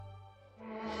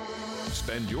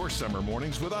Spend your summer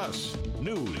mornings with us.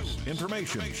 News,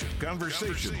 information,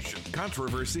 conversation,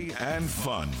 controversy, and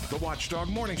fun. The Watchdog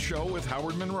Morning Show with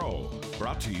Howard Monroe.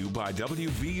 Brought to you by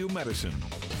WVU Medicine.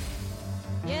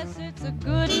 Yes, it's a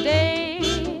good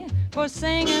day for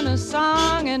singing a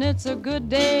song, and it's a good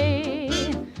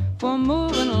day for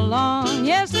moving along.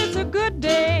 Yes, it's a good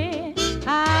day.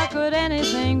 How could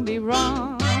anything be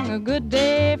wrong? A good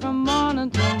day from morning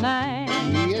till night.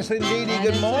 Yes, indeedy.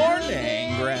 Good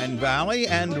morning, Grand Valley,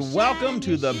 and welcome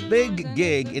to the Big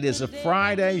Gig. It is a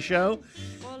Friday show.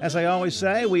 As I always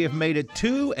say, we have made it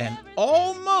to and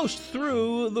almost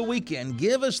through the weekend.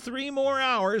 Give us 3 more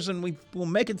hours, and we will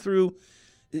make it through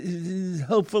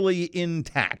hopefully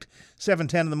intact.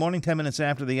 7:10 in the morning, 10 minutes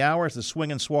after the hour, as the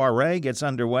swing and soiree gets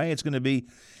underway. It's going to be,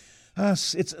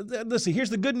 listen, here's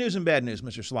the good news and bad news,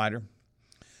 Mr. Slider.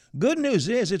 Good news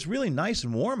is it's really nice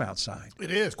and warm outside. It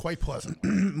is quite pleasant.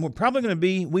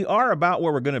 We are about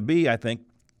where we're going to be, I think.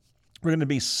 We're going to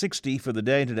be 60 for the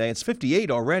day today. It's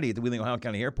 58 already at the Wheeling, Ohio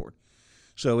County Airport.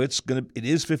 So it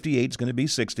is 58. It's going to be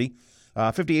 60.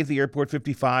 58 at the airport,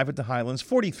 55 at the Highlands,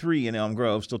 43 in Elm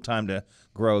Grove. Still time to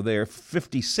grow there.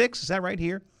 56, is that right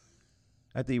here?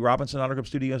 At the Robinson Auto Group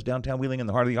Studios, downtown Wheeling in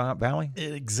the heart of the valley?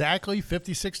 Exactly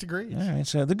 56 degrees. All right,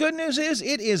 so the good news is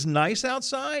it is nice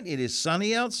outside. It is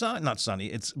sunny outside. Not sunny,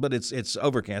 it's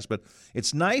overcast, but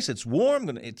it's nice, it's warm,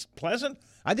 it's pleasant.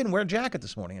 I didn't wear a jacket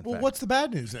this morning, in fact. What's the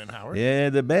bad news then, Howard? Yeah,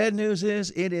 the bad news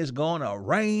is it is going to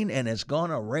rain, and it's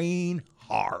going to rain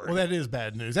hard. Well, that is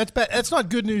bad news. That's bad. That's not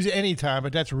good news anytime,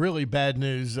 but that's really bad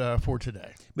news for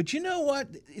today. But you know what?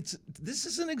 This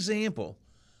is an example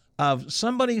of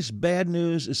somebody's bad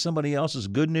news is somebody else's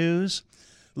good news.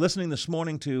 Listening this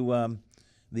morning to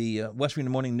the West Virginia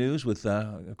Morning News with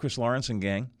Chris Lawrence and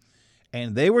gang,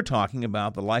 and they were talking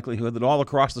about the likelihood that all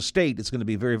across the state it's going to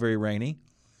be very, very rainy.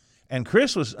 And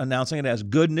Chris was announcing it as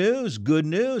good news,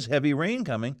 heavy rain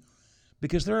coming,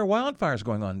 because there are wildfires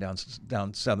going on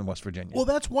down southern West Virginia. Well,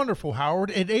 that's wonderful,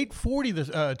 Howard. At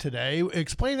 8:40 today,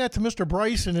 explain that to Mr.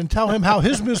 Bryson and tell him how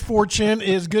his misfortune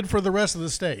is good for the rest of the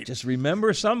state. Just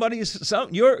remember,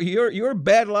 your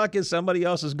bad luck is somebody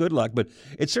else's good luck. But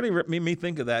it certainly made me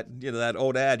think of that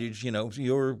old adage,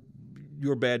 your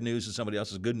bad news is somebody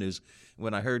else's good news.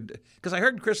 When I heard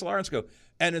Chris Lawrence go,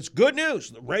 and it's good news,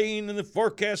 the rain and the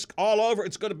forecast all over.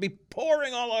 It's going to be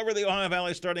pouring all over the Ohio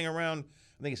Valley starting around,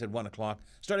 I think he said 1 o'clock.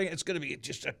 It's going to be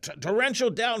just a torrential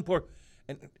downpour.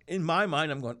 And in my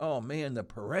mind, I'm going, oh, man, the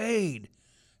parade.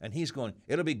 And he's going,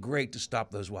 it'll be great to stop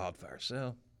those wildfires.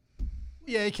 So,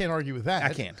 yeah, you can't argue with that.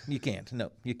 I can't. You can't.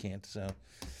 No, you can't. So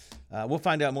we'll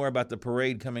find out more about the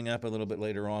parade coming up a little bit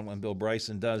later on when Bill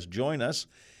Bryson does join us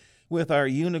with our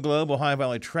Uniglobe Ohio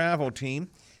Valley travel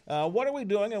team. What are we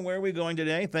doing and where are we going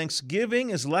today? Thanksgiving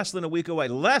is less than a week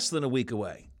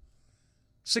away.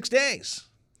 6 days.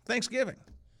 Thanksgiving.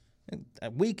 A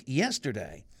week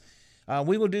yesterday.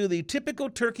 We will do the typical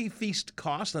turkey feast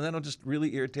cost, and that'll just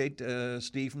really irritate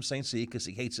Steve from St. C because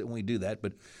he hates it when we do that.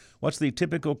 But what's the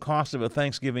typical cost of a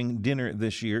Thanksgiving dinner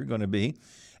this year going to be?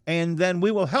 And then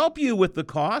we will help you with the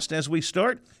cost as we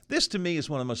start. This, to me, is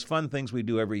one of the most fun things we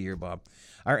do every year, Bob.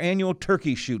 Our annual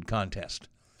turkey shoot contest,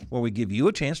 where we give you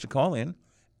a chance to call in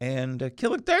and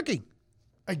kill a turkey.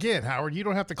 Again, Howard, you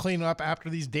don't have to clean up after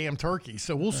these damn turkeys,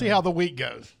 so we'll see how the week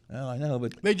goes. Oh, I know,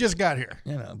 but they just got here.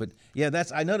 But yeah,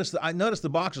 I noticed the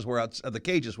boxes were the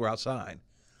cages were outside.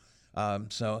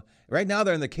 So right now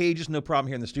they're in the cages, no problem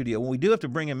here in the studio. When we do have to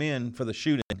bring them in for the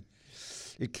shooting,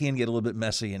 it can get a little bit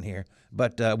messy in here.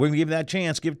 But we're going to give you that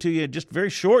chance, give it to you just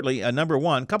very shortly. Number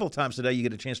one, a couple of times today you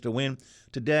get a chance to win.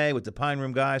 Today with the Pine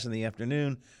Room guys in the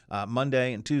afternoon.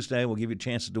 Monday and Tuesday we'll give you a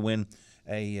chance to win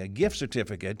a gift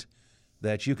certificate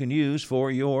that you can use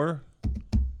for your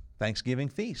Thanksgiving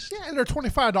feast. Yeah, and they're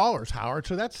 $25, Howard,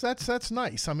 so that's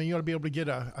nice. I mean, you ought to be able to get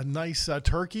a nice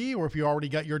turkey, or if you already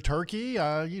got your turkey,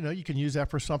 you can use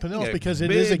that for something else because it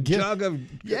is a gift. Jug of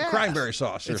cranberry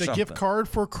sauce or something. It's a gift card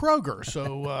for Kroger,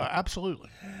 so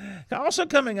absolutely. Also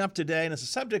coming up today, and it's a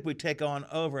subject we take on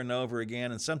over and over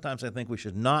again, and sometimes I think we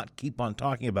should not keep on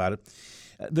talking about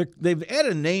it. They've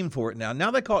added a name for it now. Now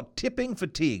they call it tipping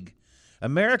fatigue.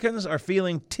 Americans are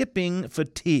feeling tipping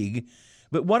fatigue.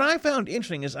 But what I found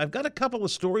interesting is I've got a couple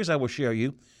of stories I will share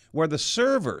you where the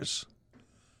servers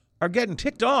are getting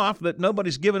ticked off that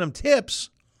nobody's giving them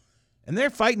tips, and they're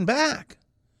fighting back.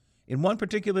 In one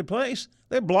particular place,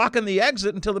 they're blocking the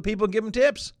exit until the people give them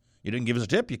tips. You didn't give us a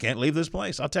tip, you can't leave this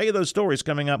place. I'll tell you those stories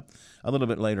coming up a little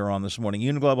bit later on this morning.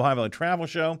 Uniglobe Ohio Valley Travel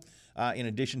Show. In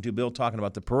addition to Bill talking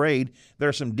about the parade, there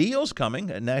are some deals coming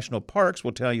at national parks.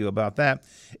 We'll tell you about that.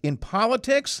 In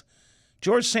politics,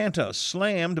 George Santos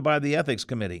slammed by the Ethics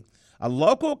Committee. A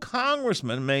local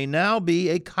congressman may now be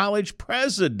a college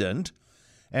president,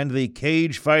 and the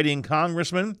cage-fighting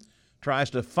congressman tries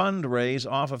to fundraise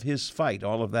off of his fight.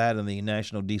 All of that in the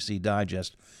National D.C.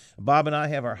 Digest. Bob and I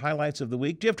have our highlights of the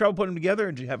week. Do you have trouble putting them together,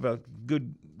 or do you have a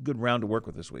good round to work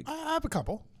with this week? I have a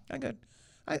couple. Good.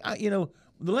 The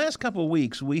last couple of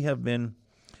weeks we have been.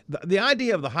 The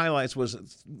idea of the highlights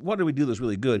was, what did we do that's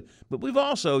really good? But we've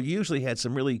also usually had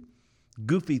some really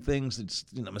goofy things,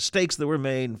 mistakes that were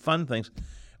made and fun things.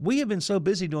 We have been so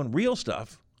busy doing real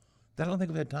stuff that I don't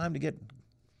think we've had time to get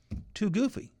too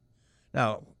goofy.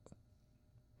 Now,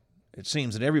 it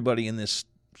seems that everybody in this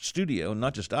studio,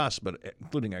 not just us, but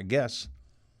including our guests,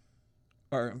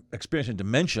 are experiencing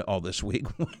dementia all this week.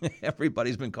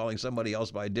 Everybody's been calling somebody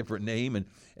else by a different name, and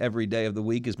every day of the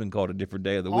week has been called a different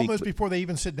day of the week. Almost before they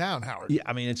even sit down, Howard. Yeah,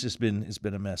 I mean, it's been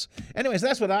a mess. Anyways,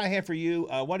 that's what I have for you.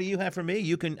 What do you have for me?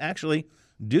 You can actually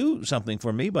do something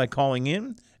for me by calling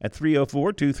in at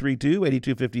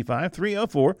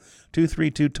 304-232-8255,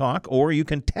 304-232-TALK, or you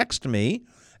can text me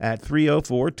at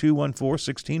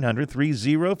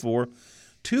 304-214-1600,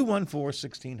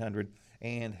 304-214-1600,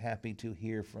 and happy to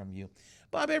hear from you.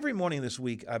 Bob, every morning this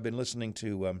week I've been listening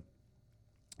to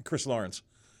Chris Lawrence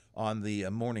on the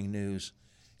morning news,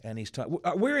 and he's talking.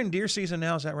 We're in deer season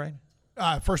now, is that right?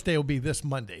 First day will be this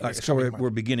Monday. So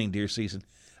we're beginning deer season.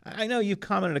 I know you've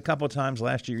commented a couple of times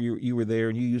last year. You were there,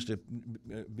 and you used to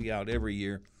be out every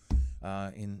year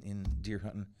in deer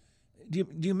hunting. Do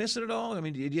you miss it at all? I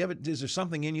mean, do you have it? Is there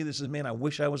something in you that says, "Man, I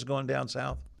wish I was going down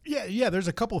south"? Yeah. There's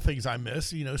a couple of things I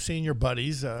miss. Seeing your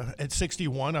buddies at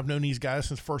 61. I've known these guys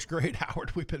since first grade,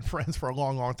 Howard. We've been friends for a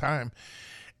long, long time.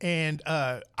 And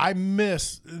I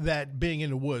miss that being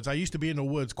in the woods. I used to be in the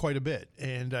woods quite a bit,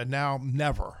 and now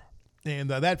never.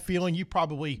 And that feeling, you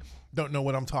probably don't know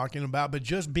what I'm talking about, but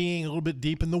just being a little bit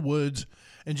deep in the woods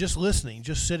and just listening,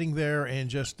 just sitting there and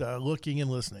just looking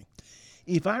and listening.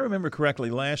 If I remember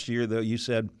correctly, last year, though, you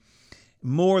said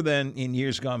more than in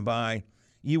years gone by,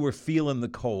 you were feeling the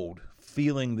cold,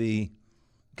 feeling the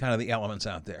kind of the elements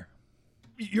out there.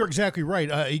 You're exactly right.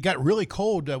 It got really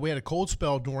cold. We had a cold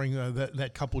spell during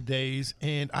that couple of days,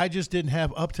 and I just didn't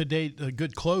have up-to-date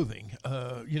good clothing.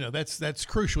 That's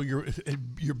crucial. Your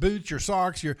boots, your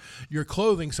socks, your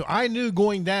clothing. So I knew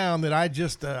going down that I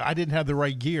didn't have the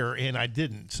right gear, and I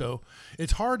didn't. So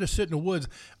it's hard to sit in the woods.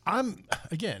 I'm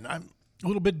a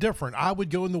little bit different. I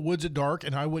would go in the woods at dark,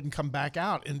 and I wouldn't come back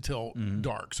out until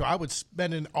dark. So I would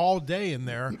spend an all day in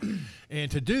there, and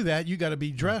to do that, you got to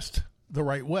be dressed the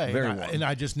right way. Very well. And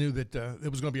I just knew that it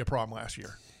was going to be a problem last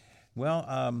year. Well,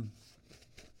 I'm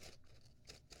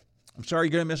sorry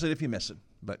you're going to miss it if you miss it,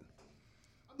 but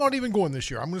I'm not even going this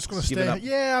year. I'm just going to stay.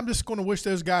 Yeah, I'm just going to wish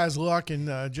those guys luck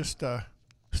and just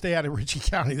stay out of Ritchie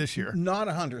County this year. Not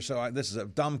a hunter, so this is a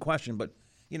dumb question, but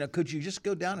could you just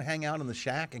go down and hang out in the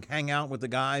shack and hang out with the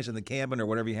guys in the cabin or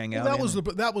whatever you hang out in?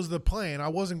 That was the plan. I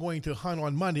wasn't going to hunt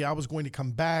on Monday. I was going to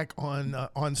come back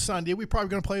on Sunday. We're probably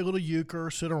going to play a little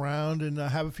euchre, sit around, and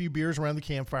have a few beers around the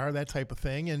campfire, that type of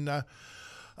thing. And no,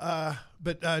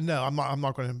 I'm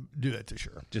not going to do that this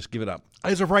year. Just give it up.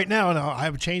 As of right now, no. I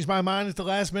have changed my mind at the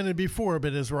last minute before,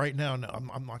 but as of right now, no,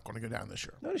 I'm not going to go down this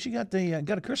year. Notice you got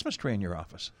a Christmas tree in your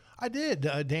office. I did.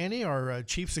 Danny, our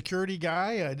chief security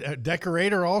guy, a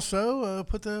decorator, also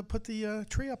put the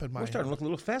tree up in my. We're starting to look a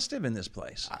little festive in this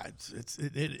place. I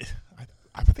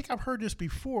think I've heard this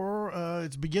before.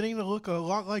 It's beginning to look a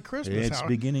lot like Christmas. It's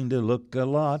beginning to look a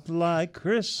lot like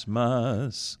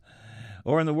Christmas.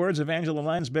 Or in the words of Angela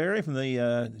Lansbury from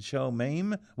the show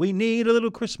MAME, we need a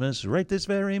little Christmas right this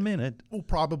very minute. We'll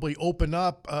probably open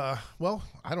up, I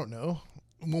don't know.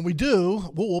 When we do,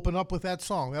 we'll open up with that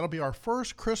song. That'll be our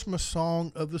first Christmas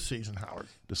song of the season, Howard.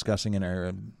 Discussing in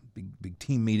our big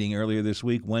team meeting earlier this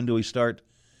week, when do we start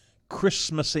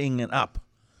Christmasing it up?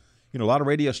 A lot of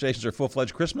radio stations are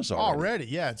full-fledged Christmas already.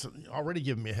 Yeah, it's already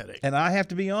giving me a headache. And I have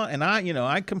to be on, and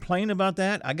I complain about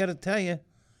that. I got to tell you,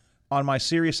 on my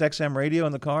Sirius XM radio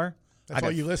in the car, that's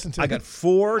all you listen to. I got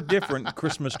 4 different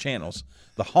Christmas channels.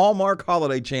 The Hallmark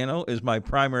Holiday Channel is my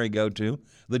primary go-to.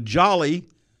 The Jolly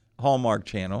Hallmark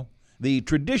Channel, the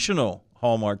traditional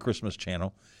Hallmark Christmas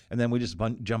Channel, and then we just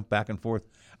jump back and forth.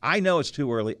 I know it's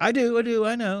too early. I do.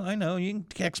 I know. You can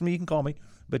text me. You can call me.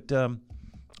 But I'm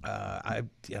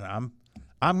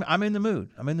in the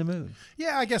mood. I'm in the mood.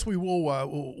 Yeah, I guess we will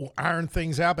we'll iron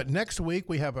things out. But next week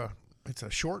it's a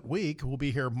short week. We'll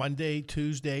be here Monday,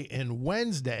 Tuesday, and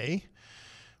Wednesday.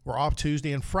 We're off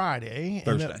Tuesday and Friday.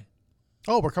 Thursday.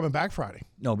 We're coming back Friday.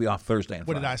 No, we'll be off Thursday and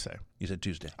Friday. What did I say? You said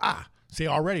Tuesday. See,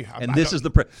 already. And this is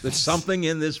there's something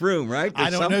in this room, right? I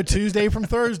don't know Tuesday from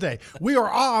Thursday. We are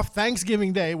off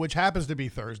Thanksgiving Day, which happens to be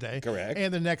Thursday. Correct.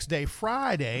 And the next day,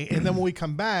 Friday. And then when we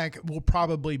come back, we'll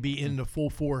probably be into full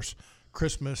force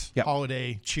Christmas,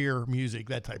 holiday, cheer, music,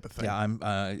 that type of thing.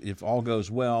 Yeah, if all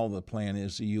goes well, the plan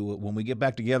is when we get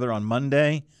back together on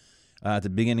Monday, at the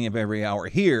beginning of every hour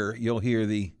here, you'll hear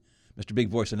the Mr. Big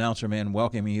Voice Announcer Man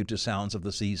welcoming you to Sounds of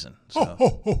the Season.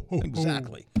 So,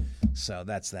 exactly. So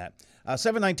that's that.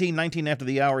 7:19, 19 after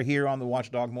the hour here on the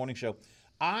Watchdog Morning Show.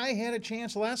 I had a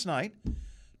chance last night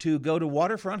to go to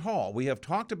Waterfront Hall. We have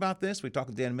talked about this. We talked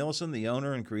with Dan Millison, the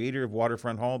owner and creator of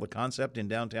Waterfront Hall, the concept in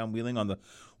downtown Wheeling on the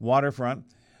waterfront.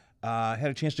 Had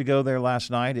a chance to go there last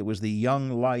night. It was the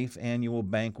Young Life annual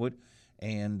banquet,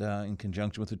 and in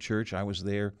conjunction with the church, I was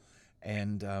there.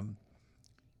 And,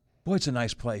 boy, it's a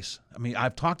nice place. I mean,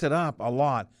 I've talked it up a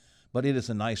lot, but it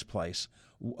is a nice place.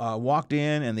 Walked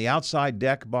in, and the outside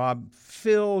deck, Bob,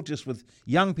 filled just with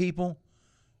young people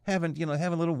having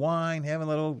a little wine, having a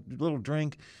little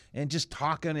drink, and just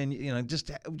talking, and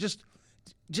just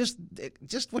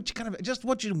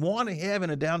what you want to have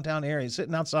in a downtown area.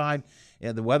 Sitting outside,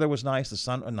 the weather was nice.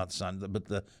 But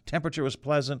the temperature was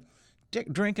pleasant.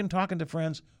 Drinking, talking to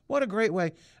friends. What a great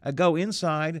way. Go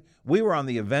inside. We were on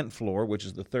the event floor, which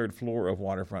is the third floor of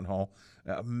Waterfront Hall.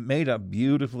 Made up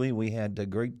beautifully. We had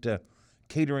great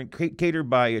catering, catered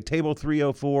by Table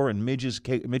 304 and Midge's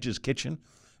Kitchen.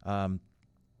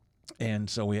 And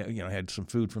so we had some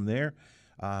food from there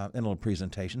and little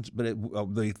presentations. But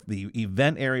the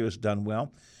event area was done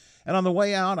well. And on the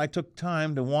way out, I took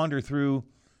time to wander through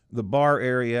the bar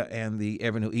area and the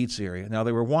Avenue Eats area. Now,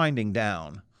 they were winding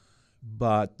down,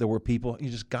 but there were people,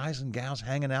 just guys and gals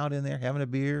hanging out in there, having a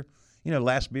beer,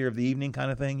 last beer of the evening kind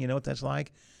of thing. You know what that's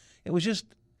like? It was just,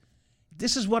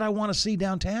 this is what I want to see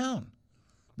downtown.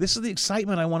 This is the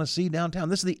excitement I want to see downtown.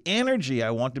 This is the energy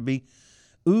I want to be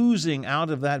oozing out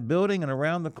of that building and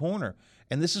around the corner.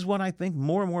 And this is what I think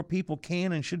more and more people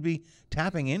can and should be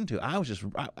tapping into.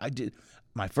 I did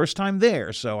my first time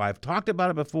there, so I've talked about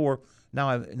it before. Now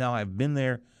I've been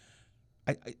there.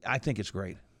 I think it's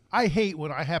great. I hate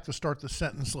when I have to start the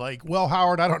sentence like, well,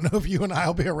 Howard, I don't know if you and I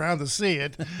will be around to see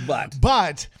it.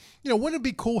 But wouldn't it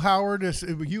be cool, Howard, if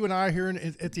you and I are here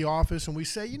at the office and we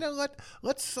say,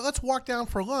 let's walk down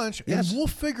for lunch, and we'll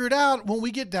figure it out when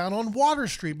we get down on Water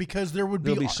Street, because there'll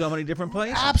be so many different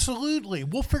places. Absolutely.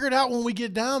 We'll figure it out when we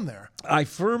get down there. I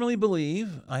firmly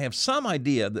believe, I have some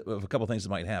idea of a couple of things that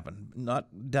might happen.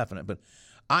 Not definite, but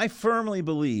I firmly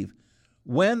believe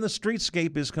when the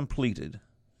streetscape is completed,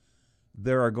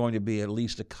 there are going to be at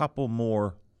least a couple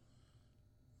more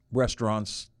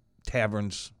restaurants,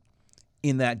 taverns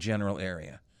in that general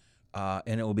area.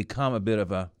 And it will become a bit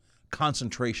of a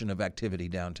concentration of activity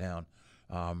downtown.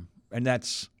 And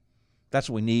that's what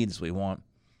we need, that's what we want.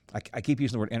 I keep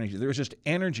using the word energy. There's just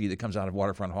energy that comes out of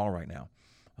Waterfront Hall right now.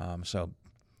 So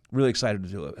really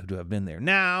excited to have been there.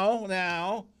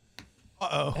 Now.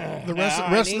 The rest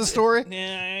of the story?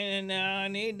 Now,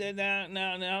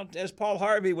 as Paul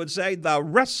Harvey would say, the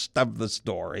rest of the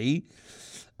story.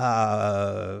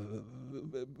 Had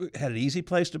an easy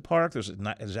place to park.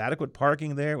 There's adequate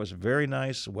parking there. It was very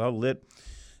nice, well lit.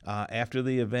 After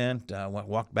the event,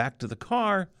 walked back to the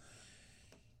car,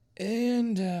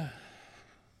 and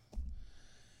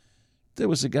there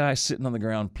was a guy sitting on the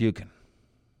ground puking.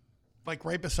 Like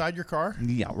right beside your car?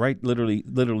 Yeah, right,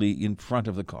 literally in front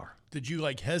of the car. Did you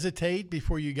hesitate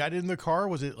before you got in the car?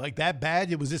 Was it like that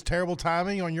bad? Was this terrible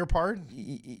timing on your part?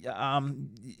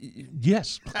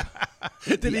 Yes.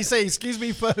 Did he say, "Excuse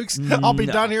me, folks, I'll be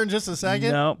down here in just a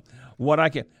second"? No.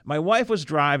 My wife was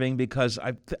driving because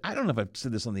I don't know if I've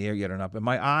said this on the air yet or not, but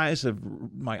my eye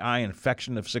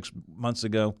infection of 6 months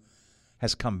ago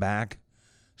has come back.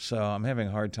 So I'm having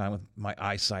a hard time with my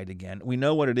eyesight again. We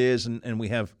know what it is, and we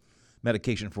have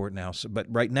medication for it now. But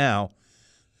right now,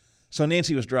 so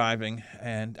Nancy was driving,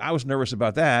 and I was nervous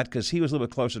about that because he was a little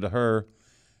bit closer to her.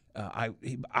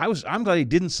 I'm glad he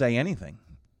didn't say anything.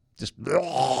 Just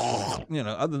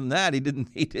other than that, he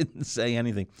didn't say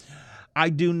anything. I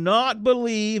do not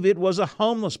believe it was a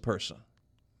homeless person.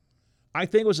 I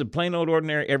think it was a plain old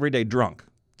ordinary everyday drunk,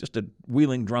 just a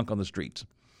wheeling drunk on the streets.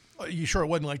 You sure it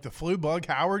wasn't like the flu bug,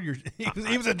 Howard?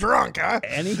 He was a drunk, huh?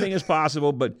 Anything is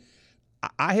possible, but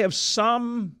I have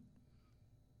some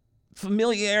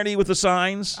familiarity with the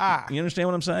signs. You understand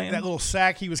what I'm saying? That little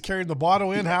sack he was carrying the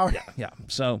bottle in, Howard? Yeah.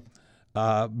 So,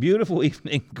 beautiful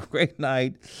evening, great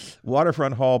night,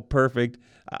 Waterfront Hall, perfect.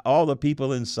 All the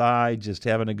people inside just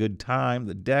having a good time.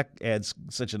 The deck adds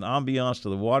such an ambiance to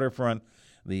the waterfront.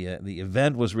 The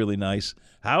event was really nice.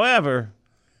 However,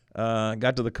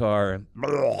 Got to the car. And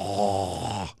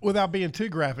Without being too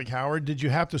graphic, Howard, did you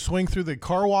have to swing through the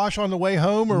car wash on the way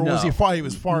home, or was he far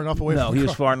enough away? No, from the he car?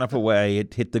 was far enough away.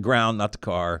 It hit the ground, not the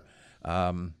car.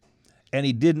 And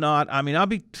he did not. I mean,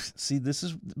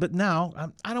 but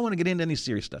now I don't want to get into any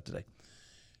serious stuff today.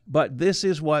 But this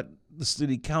is what the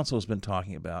city council has been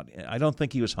talking about. I don't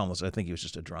think he was homeless. I think he was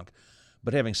just a drunk.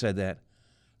 But having said that,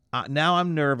 now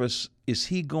I'm nervous. Is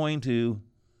he going to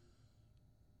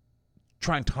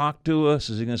try and talk to us?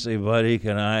 Is he going to say, buddy,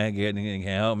 can you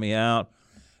help me out?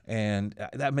 And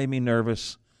that made me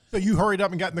nervous. So you hurried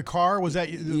up and got in the car? Was that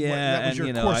that was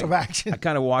your course of action? I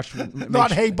kind of watched.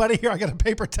 Not, hey, buddy, here, I got a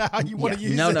paper towel. You want to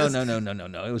use this?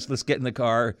 No. It was, let's get in the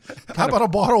car. How about a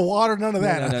bottle of water? None of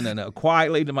that. No.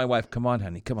 Quietly to my wife, come on,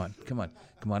 honey, come on,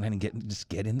 honey, just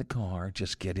get in the car.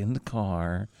 Just get in the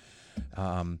car.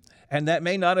 And that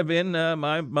may not have been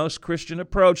my most Christian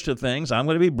approach to things. I'm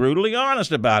going to be brutally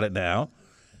honest about it now.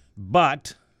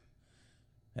 But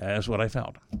that's what I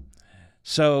felt.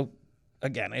 So,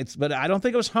 again, but I don't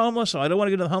think it was homeless, so I don't want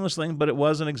to get into the homeless thing, but it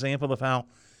was an example of how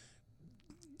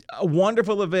a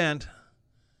wonderful event,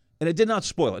 and it did not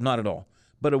spoil it, not at all,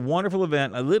 but a wonderful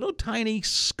event, a little tiny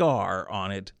scar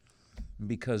on it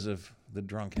because of the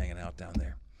drunk hanging out down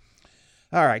there.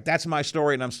 All right, that's my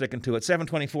story, and I'm sticking to it.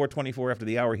 7:24 after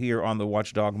the hour here on the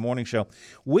Watchdog Morning Show.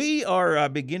 We are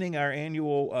beginning our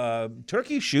annual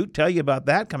turkey shoot. Tell you about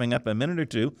that coming up in a minute or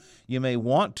two. You may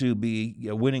want to be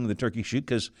winning the turkey shoot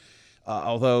because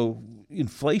although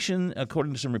inflation,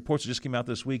 according to some reports that just came out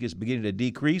this week, is beginning to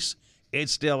decrease,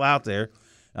 it's still out there.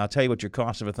 I'll tell you what your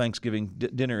cost of a Thanksgiving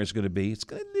dinner is going to be. It's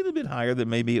a little bit higher than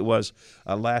maybe it was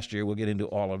last year. We'll get into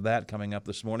all of that coming up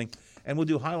this morning. And we'll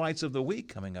do highlights of the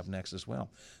week coming up next as well.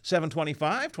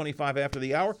 7:25 after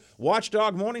the hour.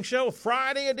 Watchdog Morning Show,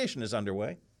 Friday edition is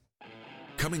underway.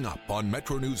 Coming up on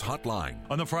Metro News Hotline.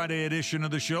 On the Friday edition of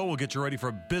the show, we'll get you ready for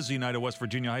a busy night of West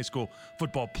Virginia High School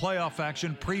football playoff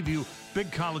action. Preview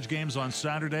big college games on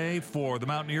Saturday for the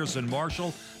Mountaineers and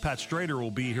Marshall. Pat Strader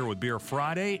will be here with Beer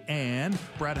Friday, and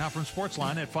Brad Howe from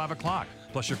Sportsline at 5 o'clock.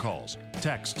 Plus your calls,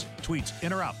 texts, tweets,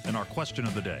 in or out, and our question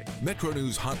of the day. Metro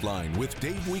News Hotline with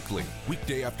Dave Weekly.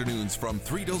 Weekday afternoons from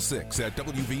 3 till 6 at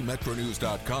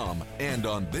WVMetroNews.com and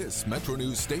on this Metro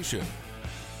News station.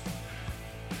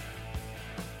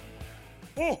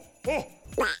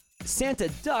 Santa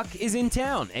Duck is in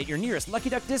town at your nearest Lucky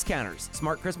Duck discounters.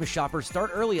 Smart Christmas shoppers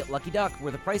start early at Lucky Duck,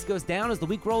 where the price goes down as the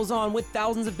week rolls on with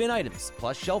thousands of bin items,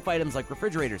 plus shelf items like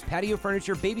refrigerators, patio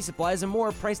furniture, baby supplies, and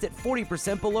more priced at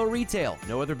 40% below retail.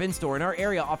 No other bin store in our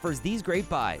area offers these great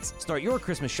buys. Start your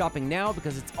Christmas shopping now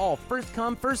because it's all first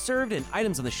come, first served, and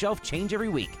items on the shelf change every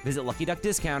week. Visit Lucky Duck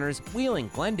discounters,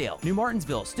 Wheeling, Glendale, New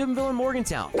Martinsville, Steubenville, and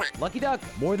Morgantown. Lucky Duck,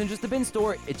 more than just a bin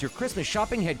store, it's your Christmas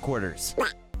shopping headquarters.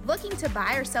 Looking to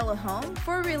buy or sell a home?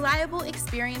 For a reliable,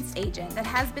 experienced agent that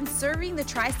has been serving the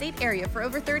tri-state area for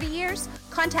over 30 years,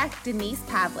 contact Denise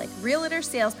Pavlik, Realtor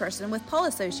Salesperson with Poll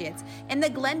Associates in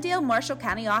the Glendale, Marshall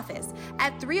County office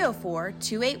at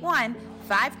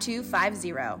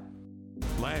 304-281-5250.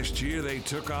 Last year, they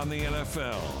took on the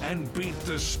NFL and beat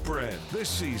the spread. This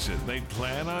season, they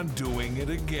plan on doing it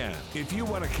again. If you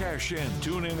want to cash in,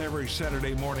 tune in every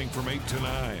Saturday morning from 8 to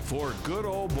 9 for Good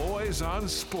Old Boys on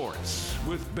Sports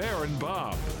with Bear and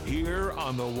Bob here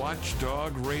on the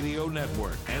Watchdog Radio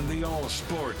Network and the All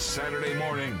Sports Saturday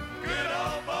morning. Good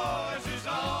Old Boys is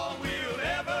all we'll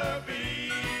ever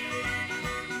be.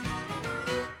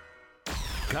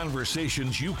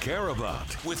 Conversations you care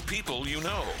about with people you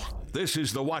know. This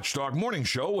is the Watchdog Morning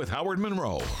Show with Howard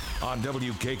Monroe on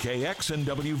WKKX and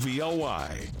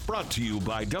WVLY. Brought to you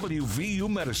by WVU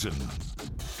Medicine.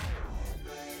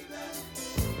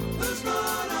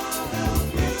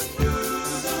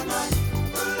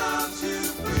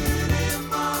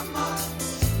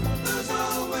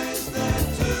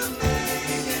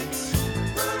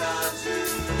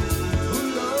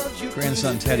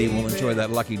 Grandson Teddy will enjoy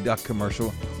that Lucky Duck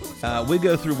commercial. We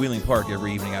go through Wheeling Park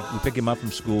every evening. We pick him up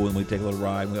from school and we take a little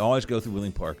ride. We always go through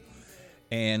Wheeling Park.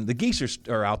 And the geese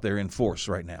are out there in force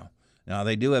right now. Now,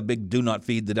 they do have big do not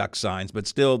feed the duck signs, but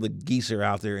still the geese are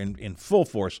out there in full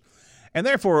force. And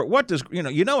therefore, what does,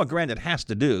 you know what Granddad has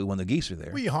to do when the geese are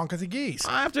there? Well, you honk at the geese.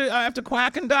 I have to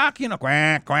quack and duck,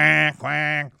 quack, quack,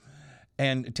 quack.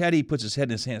 And Teddy puts his head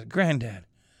in his hands. Granddad,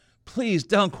 please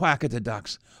don't quack at the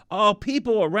ducks. Oh,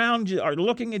 people around you are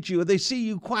looking at you. They see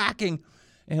you quacking.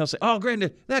 And he'll say, oh,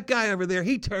 Granddad, that guy over there,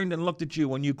 he turned and looked at you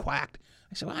when you quacked.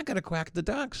 I said, well, I got to quack the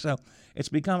ducks. So it's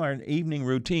become our evening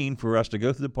routine for us to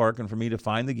go through the park and for me to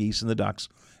find the geese and the ducks,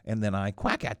 and then I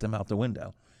quack at them out the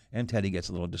window. And Teddy gets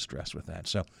a little distressed with that.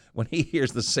 So when he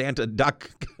hears the Santa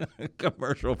Duck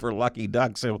commercial for Lucky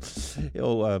Ducks, he'll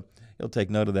take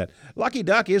note of that. Lucky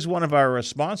Duck is one of our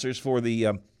sponsors for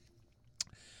the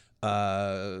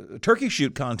turkey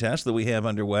shoot contest that we have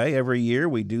underway every year.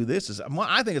 We do this.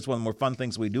 I think it's one of the more fun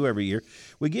things we do every year.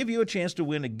 We give you a chance to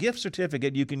win a gift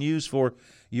certificate you can use for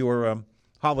your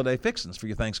holiday fixings for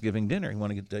your Thanksgiving dinner. You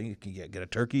want to get a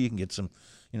turkey, you can get some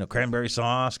cranberry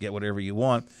sauce, get whatever you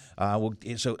want.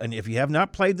 And if you have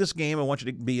not played this game, I want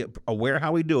you to be aware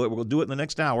how we do it. We'll do it in the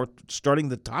next hour, starting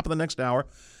the top of the next hour.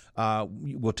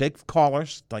 We'll take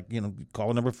callers,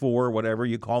 caller number 4 or whatever.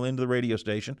 You call into the radio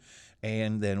station,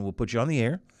 and then we'll put you on the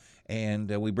air. And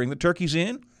we bring the turkeys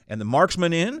in and the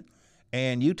marksman in,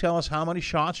 and you tell us how many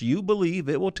shots you believe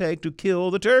it will take to kill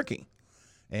the turkey.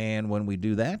 And when we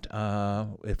do that,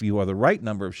 if you are the right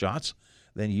number of shots,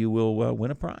 then you will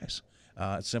win a prize.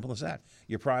 It's simple as that.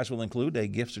 Your prize will include a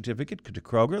gift certificate to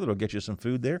Kroger that will get you some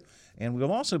food there. And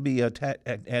we'll also be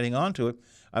adding on to it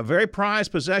a very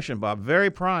prized possession, Bob,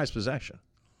 very prized possession.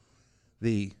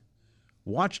 The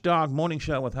Watchdog Morning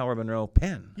Show with Howard Monroe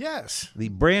pen. Yes. The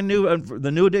brand new,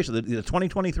 the new edition, the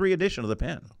 2023 edition of the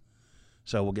pen.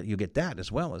 So you get that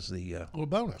as well as the little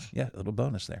bonus. Yeah, a little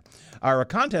bonus there. Our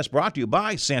contest brought to you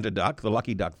by Santa Duck, the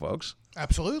Lucky Duck folks.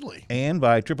 Absolutely. And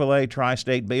by AAA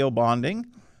Tri-State Bail Bonding.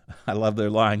 I love their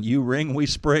line, "You ring, we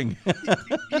spring."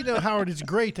 Howard, it's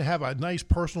great to have a nice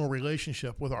personal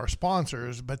relationship with our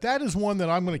sponsors, but that is one that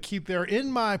I'm going to keep there in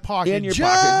my pocket. In your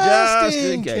pocket, just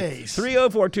in case.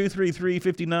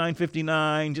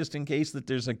 304-233-5959, just in case that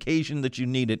there's occasion that you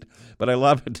need it. But I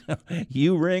love it.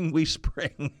 You ring, we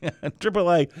spring.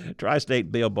 AAA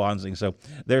Tri-State Bail Bonding. So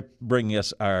they're bringing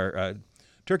us our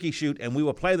turkey shoot, and we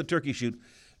will play the turkey shoot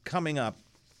coming up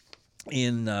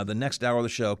in the next hour of the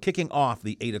show, kicking off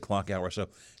the 8 o'clock hour. So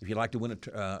if you'd like to win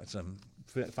some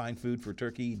fine food for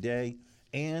Turkey Day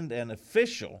and an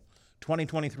official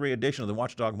 2023 edition of the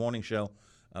Watchdog Morning Show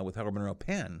with Howard Monroe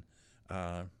pen,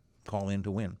 call in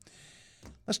to win.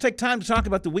 Let's take time to talk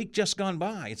about the week just gone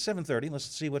by. It's 7:30. Let's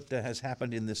see what has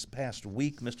happened in this past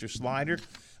week, Mr. Slider.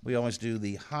 We always do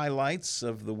the highlights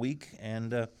of the week,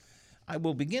 and I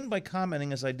will begin by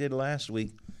commenting, as I did last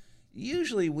week.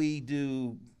 Usually we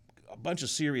do a bunch of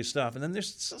serious stuff, and then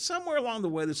there's somewhere along the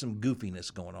way there's some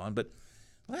goofiness going on. But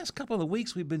the last couple of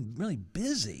weeks we've been really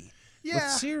busy with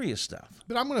serious stuff.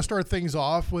 But I'm going to start things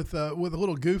off with a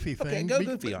little goofy thing. Okay, go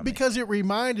goofy on me. Because it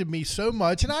reminded me so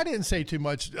much, and I didn't say too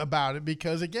much about it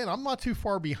because, again, I'm not too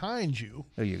far behind you.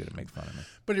 Oh, you're going to make fun of me.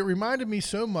 But it reminded me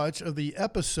so much of the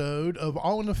episode of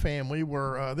All in the Family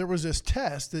where there was this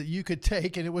test that you could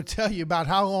take, and it would tell you about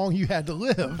how long you had to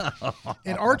live.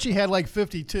 And Archie had like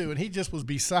 52, and he just was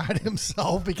beside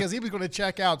himself because he was going to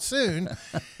check out soon.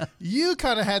 You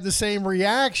kind of had the same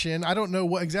reaction. I don't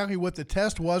know exactly what the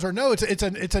test was, or no,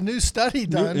 it's a new study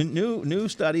done. New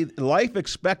study, life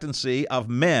expectancy of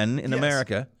men in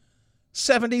America.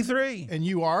 73. And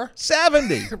you are?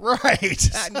 70. Right.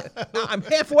 I'm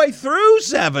halfway through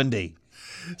 70.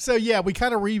 So, yeah, we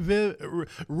kind of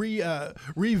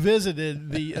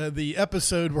revisited the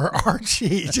episode where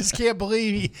Archie just can't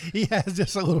believe he has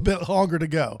just a little bit longer to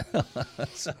go.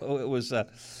 So it was,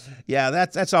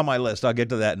 that's on my list. I'll get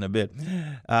to that in a bit.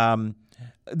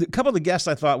 A couple of the guests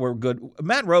I thought were good.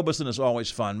 Matt Robeson is always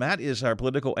fun. Matt is our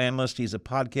political analyst. He's a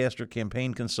podcaster,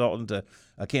 campaign consultant, a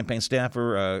campaign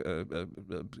staffer, a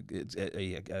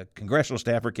congressional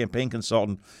staffer, campaign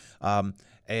consultant.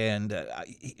 And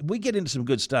we get into some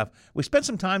good stuff. We spent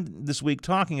some time this week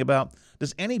talking about,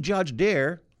 does any judge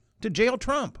dare to jail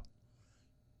Trump?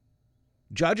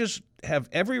 Judges have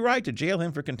every right to jail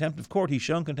him for contempt of court. He's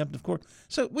shown contempt of court.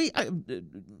 So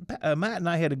Matt and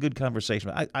I had a good conversation.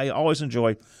 I always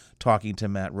enjoy talking to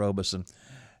Matt Robeson.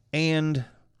 And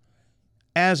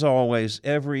as always,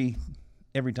 every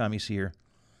time he's here,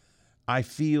 I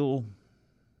feel,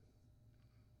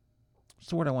 what's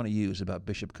the word I want to use about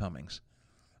Bishop Cummings?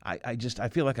 I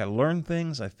feel like I learn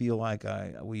things. I feel like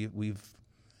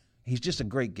he's just a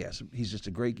great guest. He's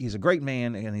a great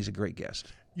man, and he's a great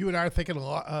guest. You and I are thinking a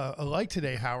lot alike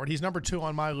today, Howard. He's number 2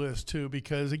 on my list too,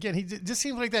 because again, he just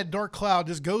seems like that dark cloud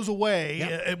just goes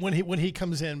away when he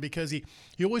comes in, because he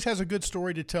always has a good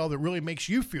story to tell that really makes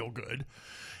you feel good,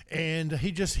 and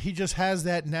he just has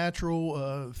that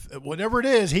natural whatever it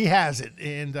is, he has it,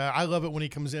 and I love it when he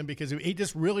comes in because he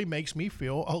just really makes me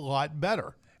feel a lot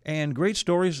better. And great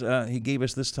stories he gave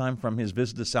us this time from his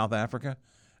visit to South Africa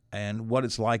and what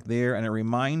it's like there, and a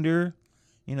reminder.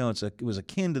 It was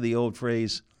akin to the old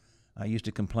phrase, I used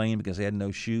to complain because I had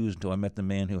no shoes until I met the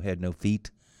man who had no feet.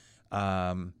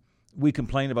 We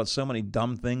complain about so many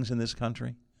dumb things in this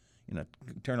country.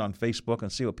 turn on Facebook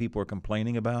and see what people are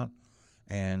complaining about,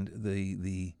 and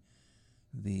the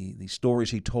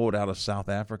stories he told out of South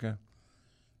Africa,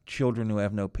 children who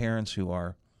have no parents, who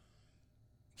are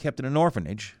kept in an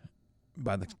orphanage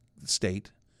by the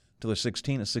state till they're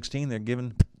 16. At 16, they're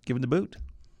given the boot.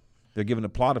 They're given a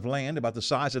plot of land about the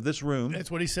size of this room.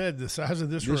 That's what he said, the size of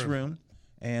this room.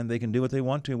 And they can do what they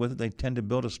want to with it. They tend to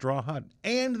build a straw hut,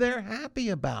 and they're happy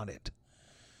about it.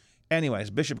 Anyways,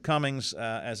 Bishop Cummings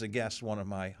as a guest, one of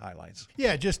my highlights.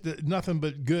 Yeah, just nothing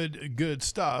but good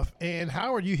stuff. And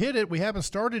Howard, you hit it. We haven't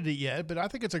started it yet, but I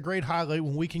think it's a great highlight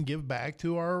when we can give back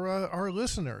to our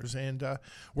listeners. And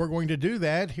we're going to do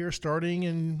that here starting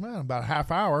in about a half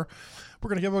hour. We're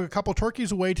going to give a couple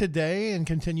turkeys away today and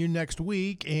continue next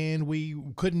week. And we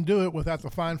couldn't do it without the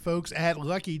fine folks at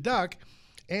Lucky Duck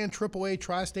and AAA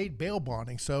Tri-State Bail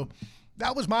Bonding. So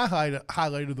that was my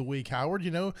highlight of the week, Howard.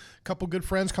 A couple good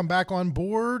friends come back on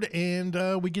board,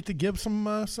 and we get to give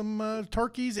some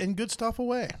turkeys and good stuff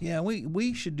away. Yeah,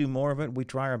 we should do more of it. We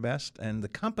try our best, and the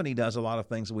company does a lot of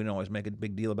things that we don't always make a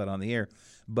big deal about on the air.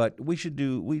 But we should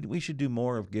do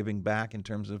more of giving back in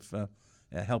terms of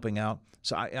helping out.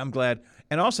 So I'm glad.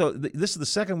 And also, this is the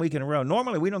second week in a row.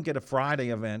 Normally, we don't get a Friday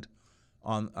event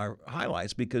on our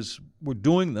highlights because we're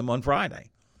doing them on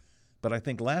Friday. But I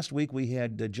think last week we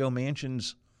had Joe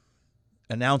Manchin's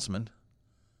announcement,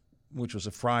 which was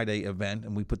a Friday event,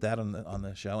 and we put that on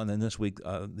the show. And then this week,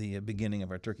 the beginning of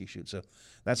our turkey shoot. So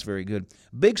that's very good.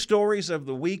 Big stories of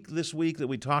the week this week that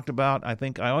we talked about. I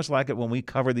always like it when we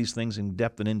cover these things in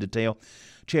depth and in detail.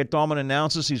 Chad Tallman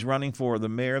announces he's running for the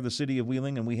mayor of the city of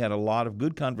Wheeling, and we had a lot of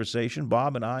good conversation,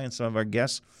 Bob and I and some of our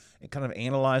guests, kind of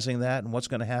analyzing that and what's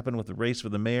going to happen with the race for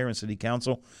the mayor and city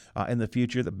council in the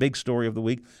future. The big story of the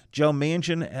week. Joe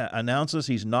Manchin announces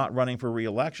he's not running for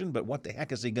re-election, but what the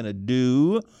heck is he going to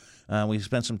do? We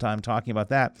spent some time talking about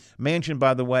that. Manchin,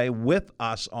 by the way, with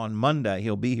us on Monday.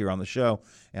 He'll be here on the show,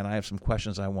 and I have some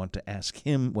questions I want to ask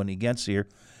him when he gets here.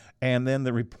 And then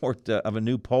the report of a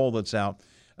new poll that's out.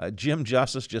 Jim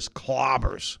Justice just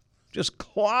clobbers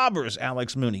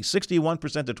Alex Mooney,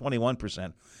 61% to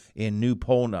 21% in new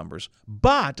poll numbers.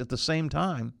 But at the same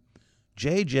time,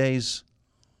 JJ's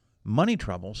money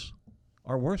troubles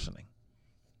are worsening.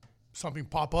 Something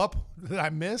pop up that I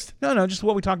missed? No, just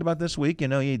what we talked about this week. The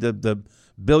 $1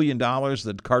 billion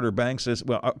that Carter Banks says.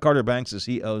 Well, Carter Banks says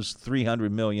he owes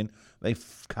 $300 million. They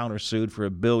countersued for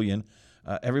 $1 billion.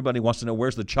 Everybody wants to know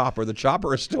where's the chopper. The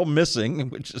chopper is still missing,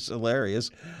 which is hilarious.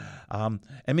 And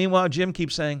meanwhile, Jim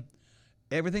keeps saying,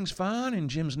 everything's fine in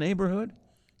Jim's neighborhood.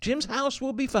 Jim's house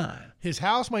will be fine. His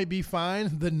house might be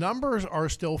fine. The numbers are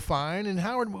still fine. And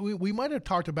Howard, we might have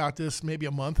talked about this maybe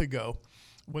a month ago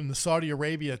when the Saudi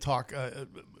Arabia talk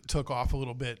took off a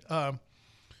little bit.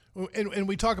 And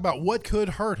we talk about what could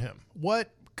hurt him.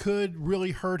 What could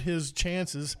really hurt his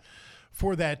chances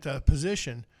for that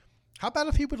position. How about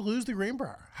if he would lose the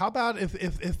Greenbrier? How about if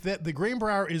the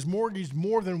Greenbrier is mortgaged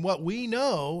more than what we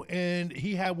know, and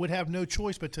he would have no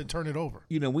choice but to turn it over?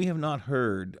 We have not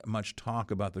heard much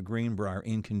talk about the Greenbrier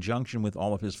in conjunction with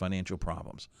all of his financial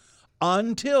problems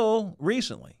until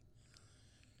recently.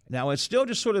 Now, it's still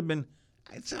just sort of been,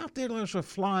 it's out there sort of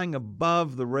flying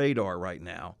above the radar right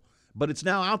now, but it's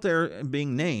now out there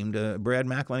being named. Brad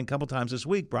Macklin a couple times this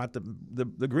week brought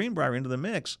the Greenbrier into the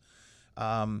mix.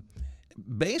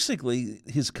 Basically,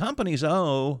 his companies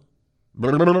owe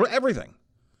everything.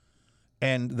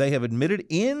 And they have admitted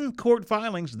in court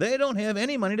filings they don't have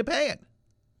any money to pay it.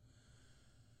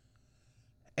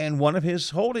 And one of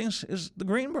his holdings is the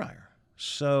Greenbrier.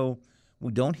 So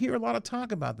we don't hear a lot of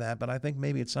talk about that, but I think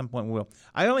maybe at some point we will.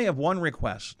 I only have one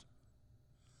request.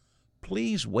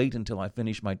 Please wait until I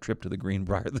finish my trip to the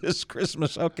Greenbrier this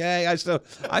Christmas, okay? I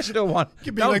still want. You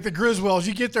could be like the Griswolds.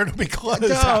 You get there to be closed.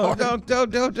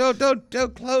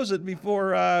 Don't close it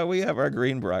before we have our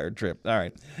Greenbrier trip. All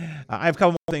right. I have a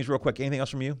couple more things real quick. Anything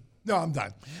else from you? No, I'm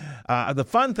done. The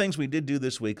fun things we did do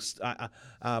this week.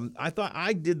 I thought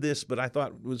I did this, but I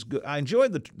thought it was good. I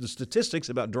enjoyed the statistics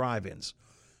about drive-ins,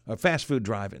 fast food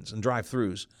drive-ins and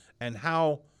drive-thrus, and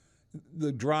how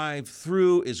the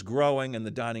drive-through is growing and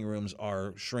the dining rooms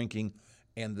are shrinking,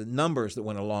 and the numbers that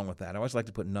went along with that. I always like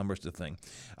to put numbers to things.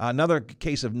 Another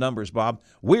case of numbers, Bob.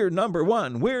 We're number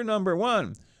one. We're number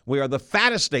one. We are the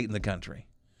fattest state in the country.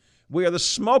 We are the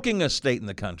smokingest state in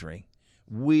the country.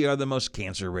 We are the most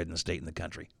cancer-ridden state in the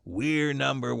country. We're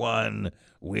number one.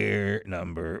 We're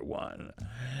number one.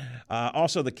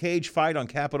 Also, the cage fight on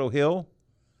Capitol Hill.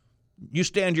 You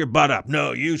stand your butt up.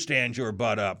 No, you stand your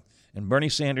butt up. And Bernie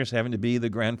Sanders having to be the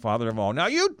grandfather of all. Now,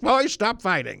 you boys, stop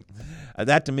fighting.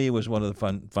 That, to me, was one of the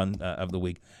fun of the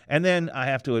week. And then I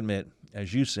have to admit,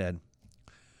 as you said,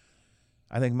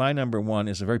 I think my number one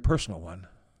is a very personal one.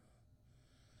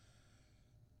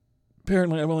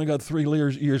 Apparently, I've only got 3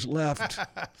 years left.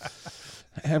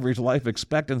 Average life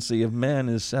expectancy of men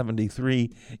is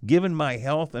 73. Given my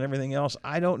health and everything else,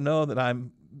 I don't know that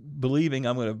I'm believing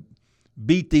I'm going to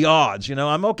beat the odds. You know,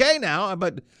 I'm okay now,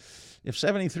 but if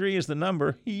 73 is the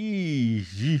number,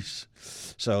 yeesh.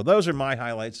 So those are my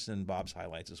highlights and Bob's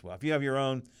highlights as well. If you have your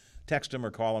own, text them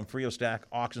or call them. Frio Stack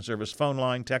Auction Service phone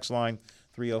line, text line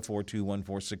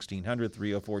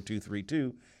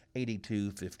 304-214-1600,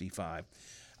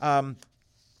 304-232-8255.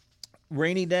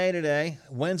 Rainy day today.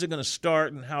 When's it going to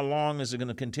start and how long is it going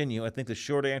to continue? I think the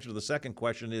short answer to the second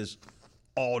question is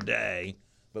all day.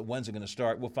 But when's it going to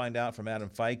start? We'll find out from Adam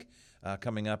Fike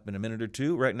coming up in a minute or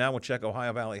two. Right now, we'll check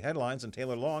Ohio Valley headlines, and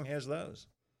Taylor Long has those.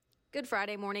 Good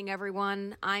Friday morning,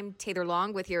 everyone. I'm Taylor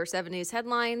Long with your 7 News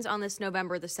headlines on this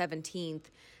November the 17th.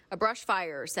 A brush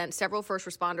fire sent several first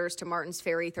responders to Martins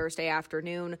Ferry Thursday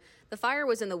afternoon. The fire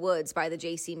was in the woods by the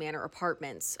J.C. Manor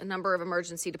Apartments. A number of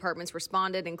emergency departments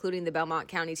responded, including the Belmont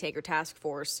County Tanker Task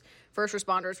Force. First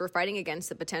responders were fighting against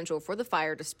the potential for the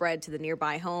fire to spread to the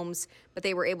nearby homes, but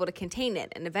they were able to contain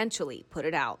it and eventually put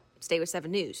it out. Stay with 7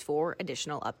 News for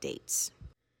additional updates.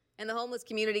 And the homeless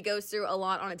community goes through a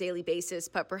lot on a daily basis,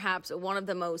 but perhaps one of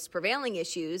the most prevailing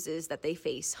issues is that they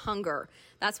face hunger.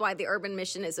 That's why the Urban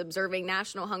Mission is observing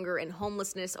National Hunger and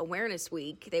Homelessness Awareness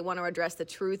Week. They want to address the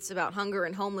truths about hunger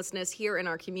and homelessness here in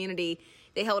our community.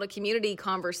 They held a community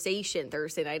conversation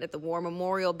Thursday night at the War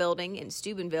Memorial Building in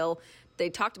Steubenville.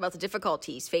 They talked about the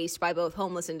difficulties faced by both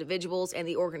homeless individuals and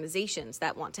the organizations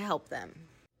that want to help them.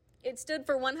 It stood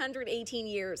for 118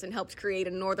 years and helped create a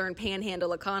northern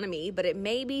panhandle economy, but it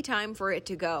may be time for it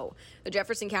to go. The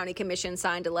Jefferson County Commission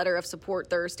signed a letter of support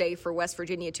Thursday for West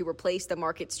Virginia to replace the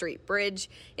Market Street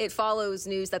Bridge. It follows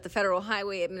news that the Federal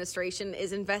Highway Administration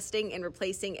is investing in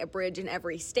replacing a bridge in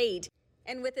every state.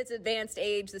 And with its advanced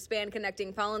age, the span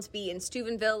connecting Follinsby and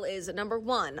Steubenville is number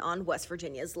 1 on West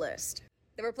Virginia's list.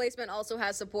 The replacement also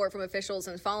has support from officials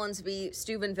in Follinsby,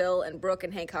 Steubenville, and Brooke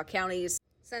and Hancock counties.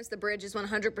 Since the bridge is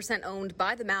 100% owned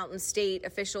by the Mountain State,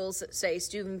 officials say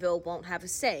Steubenville won't have a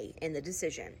say in the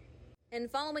decision.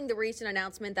 And following the recent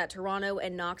announcement that Toronto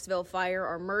and Knoxville Fire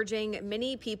are merging,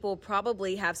 many people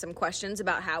probably have some questions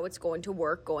about how it's going to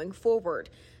work going forward.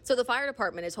 So the fire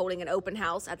department is holding an open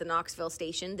house at the Knoxville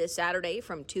station this Saturday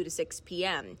from 2 to 6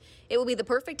 p.m. It will be the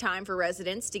perfect time for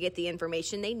residents to get the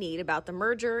information they need about the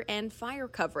merger and fire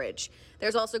coverage.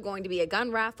 There's also going to be a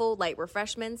gun raffle, light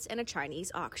refreshments, and a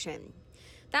Chinese auction.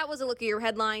 That was a look at your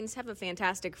headlines. Have a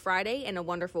fantastic Friday and a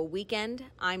wonderful weekend.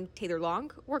 I'm Taylor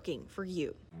Long, working for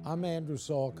you. I'm Andrew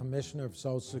Saul, Commissioner of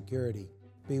Social Security.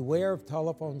 Beware of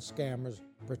telephone scammers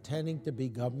pretending to be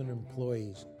government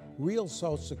employees. Real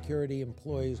Social Security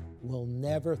employees will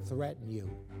never threaten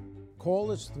you.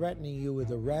 Callers threatening you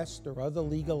with arrest or other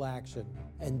legal action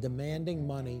and demanding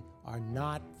money are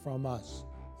not from us.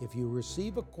 If you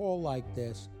receive a call like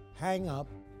this, hang up,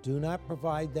 do not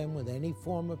provide them with any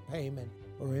form of payment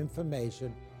or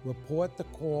information, report the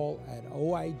call at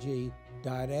oig.ssa.gov.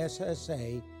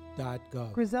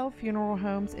 Grizel Funeral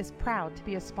Homes is proud to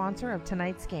be a sponsor of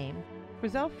tonight's game.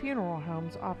 Grizel Funeral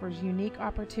Homes offers unique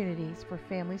opportunities for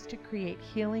families to create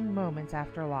healing moments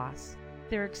after loss.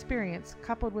 Their experience,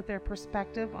 coupled with their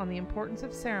perspective on the importance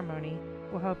of ceremony,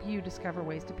 will help you discover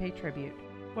ways to pay tribute.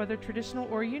 Whether traditional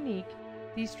or unique,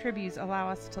 these tributes allow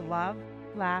us to love,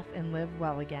 laugh, and live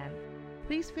well again.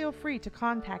 Please feel free to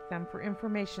contact them for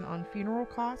information on funeral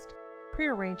cost,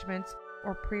 pre-arrangements,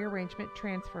 or pre-arrangement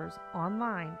transfers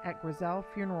online at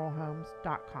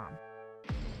grizelfuneralhomes.com.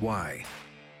 Why?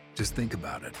 Just think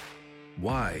about it.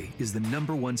 Why is the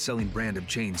 #1 selling brand of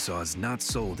chainsaws not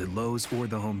sold at Lowe's or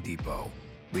the Home Depot?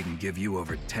 We can give you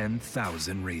over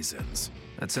 10,000 reasons.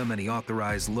 That's how many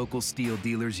authorized local steel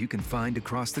dealers you can find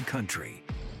across the country.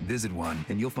 Visit one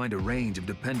and you'll find a range of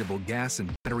dependable gas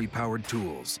and battery-powered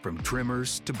tools, from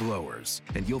trimmers to blowers.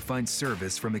 And you'll find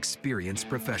service from experienced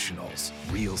professionals.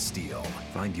 Real steel.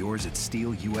 Find yours at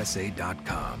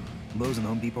steelusa.com. Lowe's and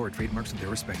Home Depot are trademarks of their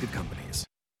respective companies.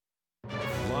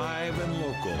 Live and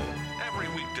local. Every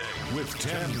weekday with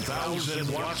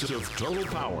 10,000 watts of total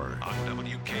power on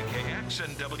WKKX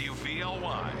and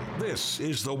WVLY. This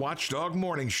is the Watchdog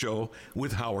Morning Show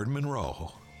with Howard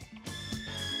Monroe.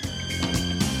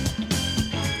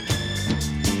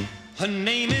 Her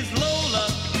name is Lola,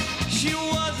 she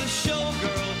was a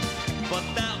showgirl, but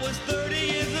that was 30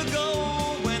 years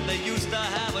ago when they used to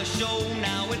have a show.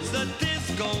 Now it's a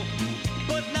disco,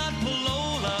 but not for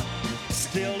Lola,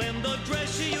 still in the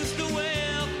dress she used to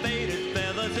wear, faded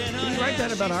feathers in her hair. Did you write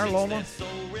that about our Lola?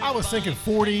 I was thinking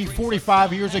 40,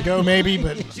 45 years ago maybe,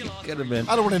 but could have been.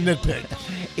 I don't want to nitpick.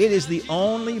 It is the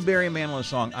only Barry Manilow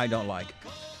song I don't like.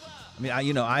 I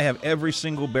mean, I have every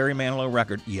single Barry Manilow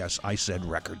record. Yes, I said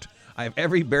record. I have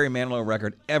every Barry Manilow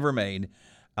record ever made.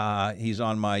 He's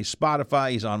on my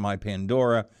Spotify. He's on my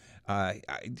Pandora. I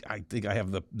think I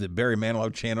have the Barry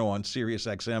Manilow channel on Sirius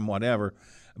XM, whatever.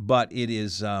 But it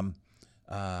is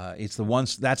it's the one.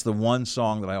 That's the one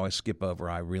song that I always skip over.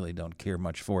 I really don't care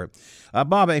much for it.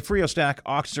 Bob, a Frio Stack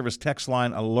Auction Service text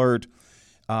line alert.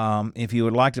 If you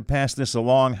would like to pass this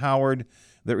along, Howard,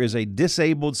 there is a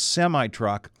disabled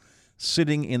semi-truck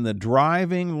sitting in the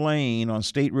driving lane on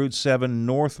State Route 7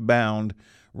 northbound,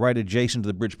 right adjacent to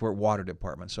the Bridgeport Water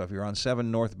Department. So if you're on 7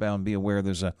 northbound, be aware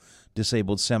there's a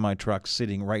disabled semi-truck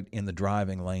sitting right in the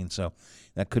driving lane. So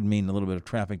that could mean a little bit of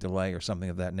traffic delay or something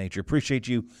of that nature. Appreciate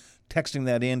you texting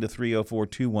that in to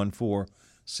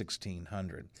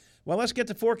 304-214-1600. Well, let's get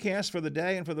the forecast for the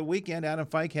day and for the weekend. Adam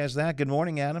Fike has that. Good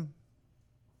morning, Adam.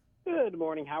 Good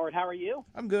morning, Howard. How are you?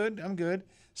 I'm good.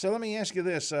 So let me ask you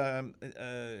this.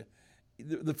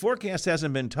 The forecast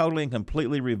hasn't been totally and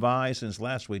completely revised since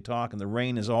last we talked, and the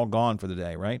rain is all gone for the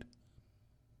day, right?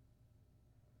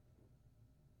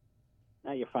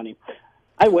 Now you're funny.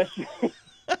 I wish.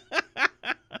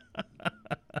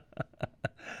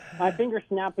 My finger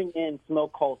snapping and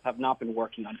smoke holes have not been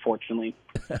working, unfortunately.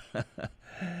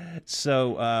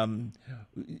 So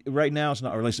right now it's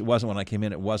not, or at least it wasn't when I came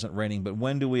in. It wasn't raining. But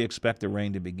when do we expect the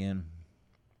rain to begin?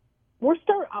 We're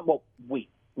starting.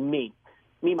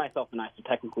 Me, myself, and I. So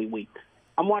technically, we.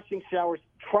 I'm watching showers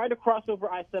try to cross over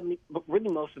I-70, but really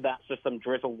most of that's just some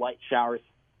drizzle, light showers.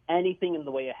 Anything in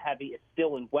the way of heavy is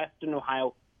still in western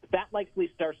Ohio. That likely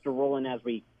starts to roll in as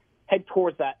we head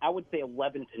towards that. I would say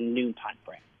 11 to noon time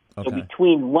frame. Okay. So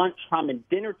between lunchtime and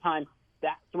dinner time,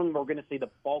 that's when we're going to see the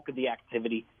bulk of the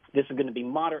activity. This is going to be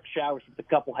moderate showers with a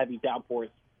couple heavy downpours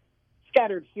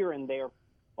scattered here and there.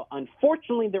 But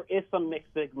unfortunately, there is some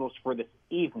mixed signals for this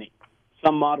evening.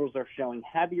 Some models are showing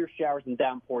heavier showers and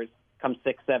downpours come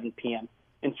 6, 7 p.m.,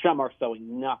 and some are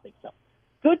showing nothing. So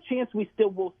good chance we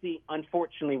still will see,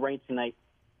 unfortunately, rain tonight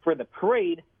for the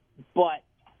parade, but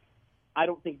I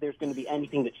don't think there's going to be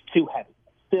anything that's too heavy.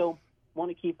 Still,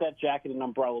 want to keep that jacket and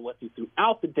umbrella with you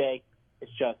throughout the day.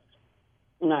 It's just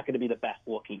not going to be the best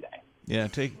looking day. Yeah,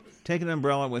 take an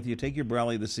umbrella with you. Take your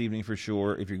brally this evening for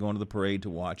sure if you're going to the parade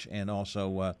to watch, and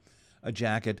also a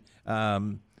jacket.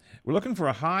 We're looking for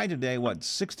a high today,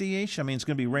 60-ish? I mean, it's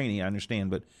going to be rainy, I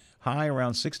understand, but high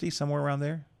around 60, somewhere around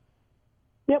there?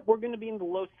 Yep, we're going to be in the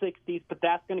low 60s, but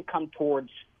that's going to come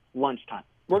towards lunchtime.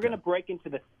 We're going to break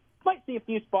into might see a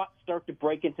few spots start to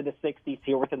break into the 60s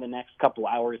here within the next couple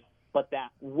hours, but that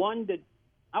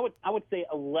I would say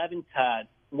 11 to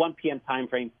 1 p.m. time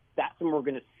frame, that's when we're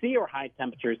going to see our high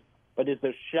temperatures, but as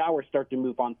those showers start to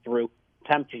move on through,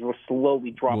 temperatures will slowly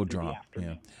drop in the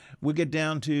afternoon. Yeah. We'll get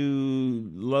down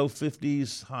to low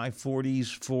 50s, high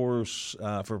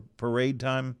 40s for parade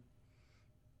time.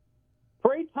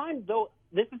 Parade time, though,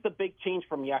 this is the big change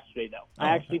from yesterday, though.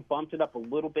 I actually bumped it up a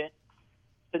little bit.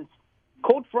 Since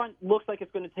cold front looks like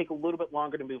it's going to take a little bit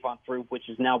longer to move on through, which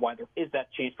is now why there is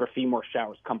that chance for a few more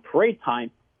showers come parade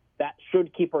time. That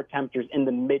should keep our temperatures in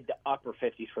the mid to upper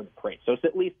 50s for the parade. So it's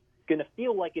at least going to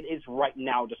feel like it is right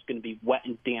now, just going to be wet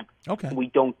and damp. Okay.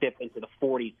 We don't dip into the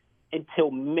 40s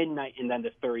until midnight and then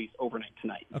the 30s overnight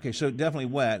tonight. Okay, so definitely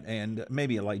wet and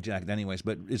maybe a light jacket anyways,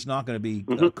 but it's not going to be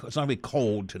it's not going to be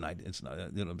cold tonight. It's not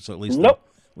so at least at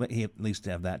least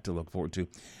have that to look forward to.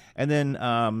 And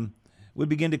then we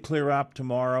begin to clear up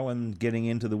tomorrow and getting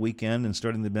into the weekend and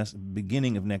starting the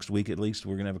beginning of next week at least.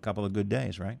 We're going to have a couple of good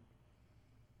days, right?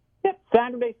 Yep,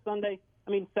 Saturday, Sunday.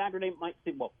 I mean, Saturday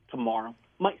tomorrow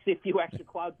might see a few extra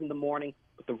clouds in the morning,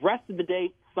 but the rest of the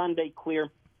day, Sunday, clear.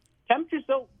 Temperatures,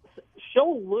 though,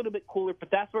 show a little bit cooler, but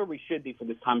that's where we should be for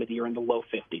this time of the year in the low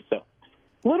 50s. So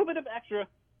a little bit of extra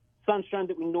sunshine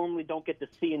that we normally don't get to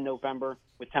see in November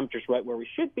with temperatures right where we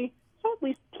should be. So at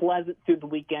least pleasant through the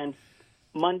weekend.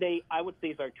 Monday, I would say,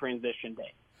 is our transition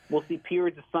day. We'll see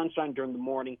periods of sunshine during the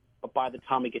morning, but by the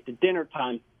time we get to dinner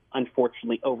time,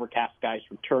 unfortunately, overcast skies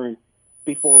return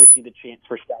before we see the chance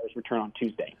for showers return on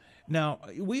Tuesday. Now,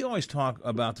 we always talk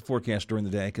about the forecast during the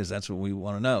day because that's what we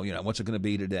want to know. You know, what's it going to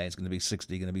be today? It's going to be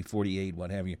 60, going to be 48,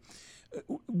 what have you.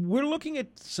 We're looking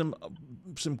at some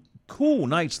cool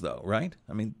nights, though, right?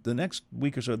 I mean, the next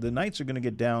week or so, the nights are going to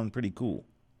get down pretty cool.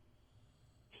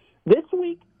 This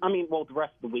week, the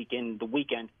rest of the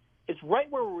weekend, it's right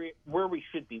where we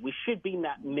should be. We should be in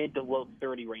that mid to low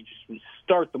 30 range as we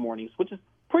start the mornings, which is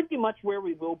pretty much where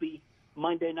we will be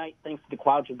Monday night. Thanks to the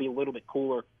clouds, will be a little bit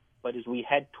cooler. But as we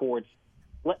head towards,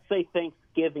 let's say,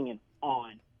 Thanksgiving and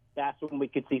on, that's when we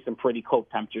could see some pretty cold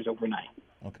temperatures overnight.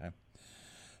 Okay.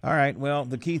 All right. Well,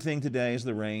 the key thing today is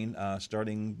the rain,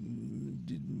 starting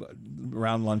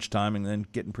around lunchtime and then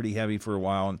getting pretty heavy for a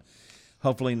while, and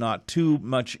hopefully not too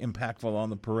much impactful on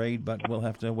the parade, but we'll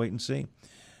have to wait and see.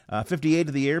 58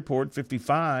 at the airport,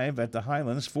 55 at the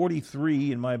Highlands,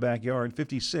 43 in my backyard,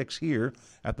 56 here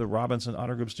at the Robinson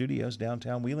Auto Group Studios,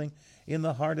 downtown Wheeling, in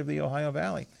the heart of the Ohio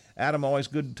Valley. Adam, always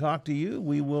good to talk to you.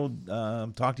 We will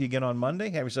talk to you again on Monday.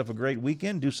 Have yourself a great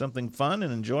weekend. Do something fun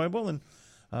and enjoyable, and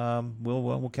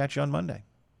we'll catch you on Monday.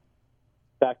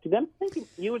 Back to them. Thank you.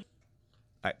 You would.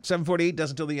 All right, 7:48 does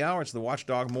until the hour. It's the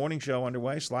Watchdog Morning Show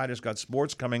underway. Slider's got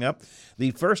sports coming up. The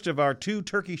first of our 2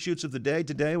 turkey shoots of the day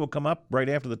today will come up right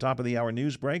after the top of the hour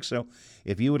news break. So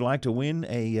if you would like to win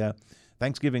a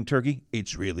Thanksgiving turkey,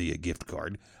 it's really a gift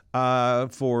card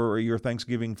for your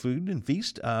Thanksgiving food and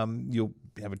feast. You'll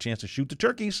have a chance to shoot the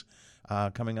turkeys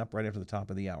coming up right after the top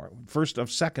of the hour. First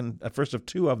of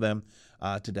 2 of them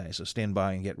today. So stand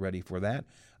by and get ready for that.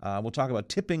 We'll talk about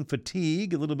tipping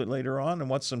fatigue a little bit later on and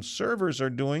what some servers are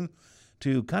doing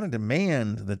to kind of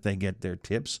demand that they get their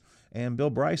tips. And Bill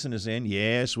Bryson is in.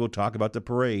 Yes, we'll talk about the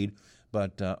parade.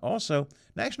 But also,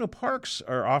 national parks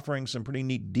are offering some pretty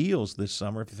neat deals this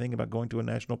summer if you think about going to a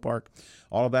national park.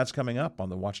 All of that's coming up on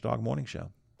the Watchdog Morning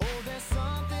Show.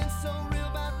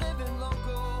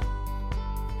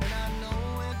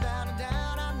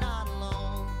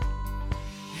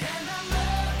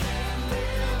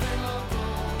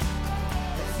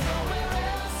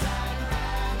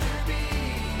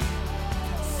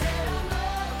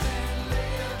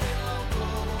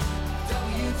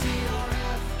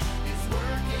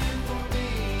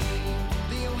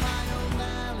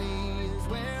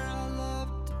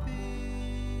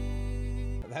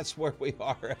 That's where we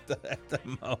are at the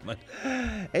moment.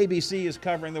 ABC is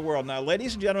covering the world. Now,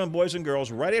 ladies and gentlemen, boys and girls,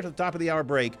 right after the top of the hour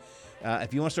break,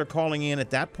 if you want to start calling in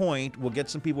at that point, we'll get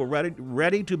some people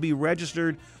ready to be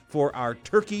registered for our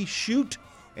turkey shoot,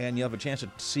 and you'll have a chance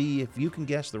to see if you can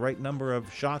guess the right number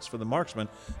of shots for the marksman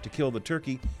to kill the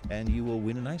turkey, and you will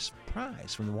win a nice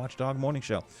prize from the Watchdog Morning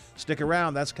Show. Stick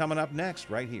around. That's coming up next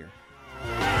right here.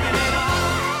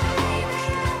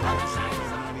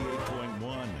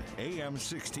 AM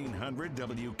 1600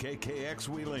 WKKX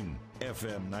Wheeling,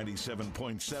 FM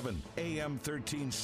 97.7, AM 1360.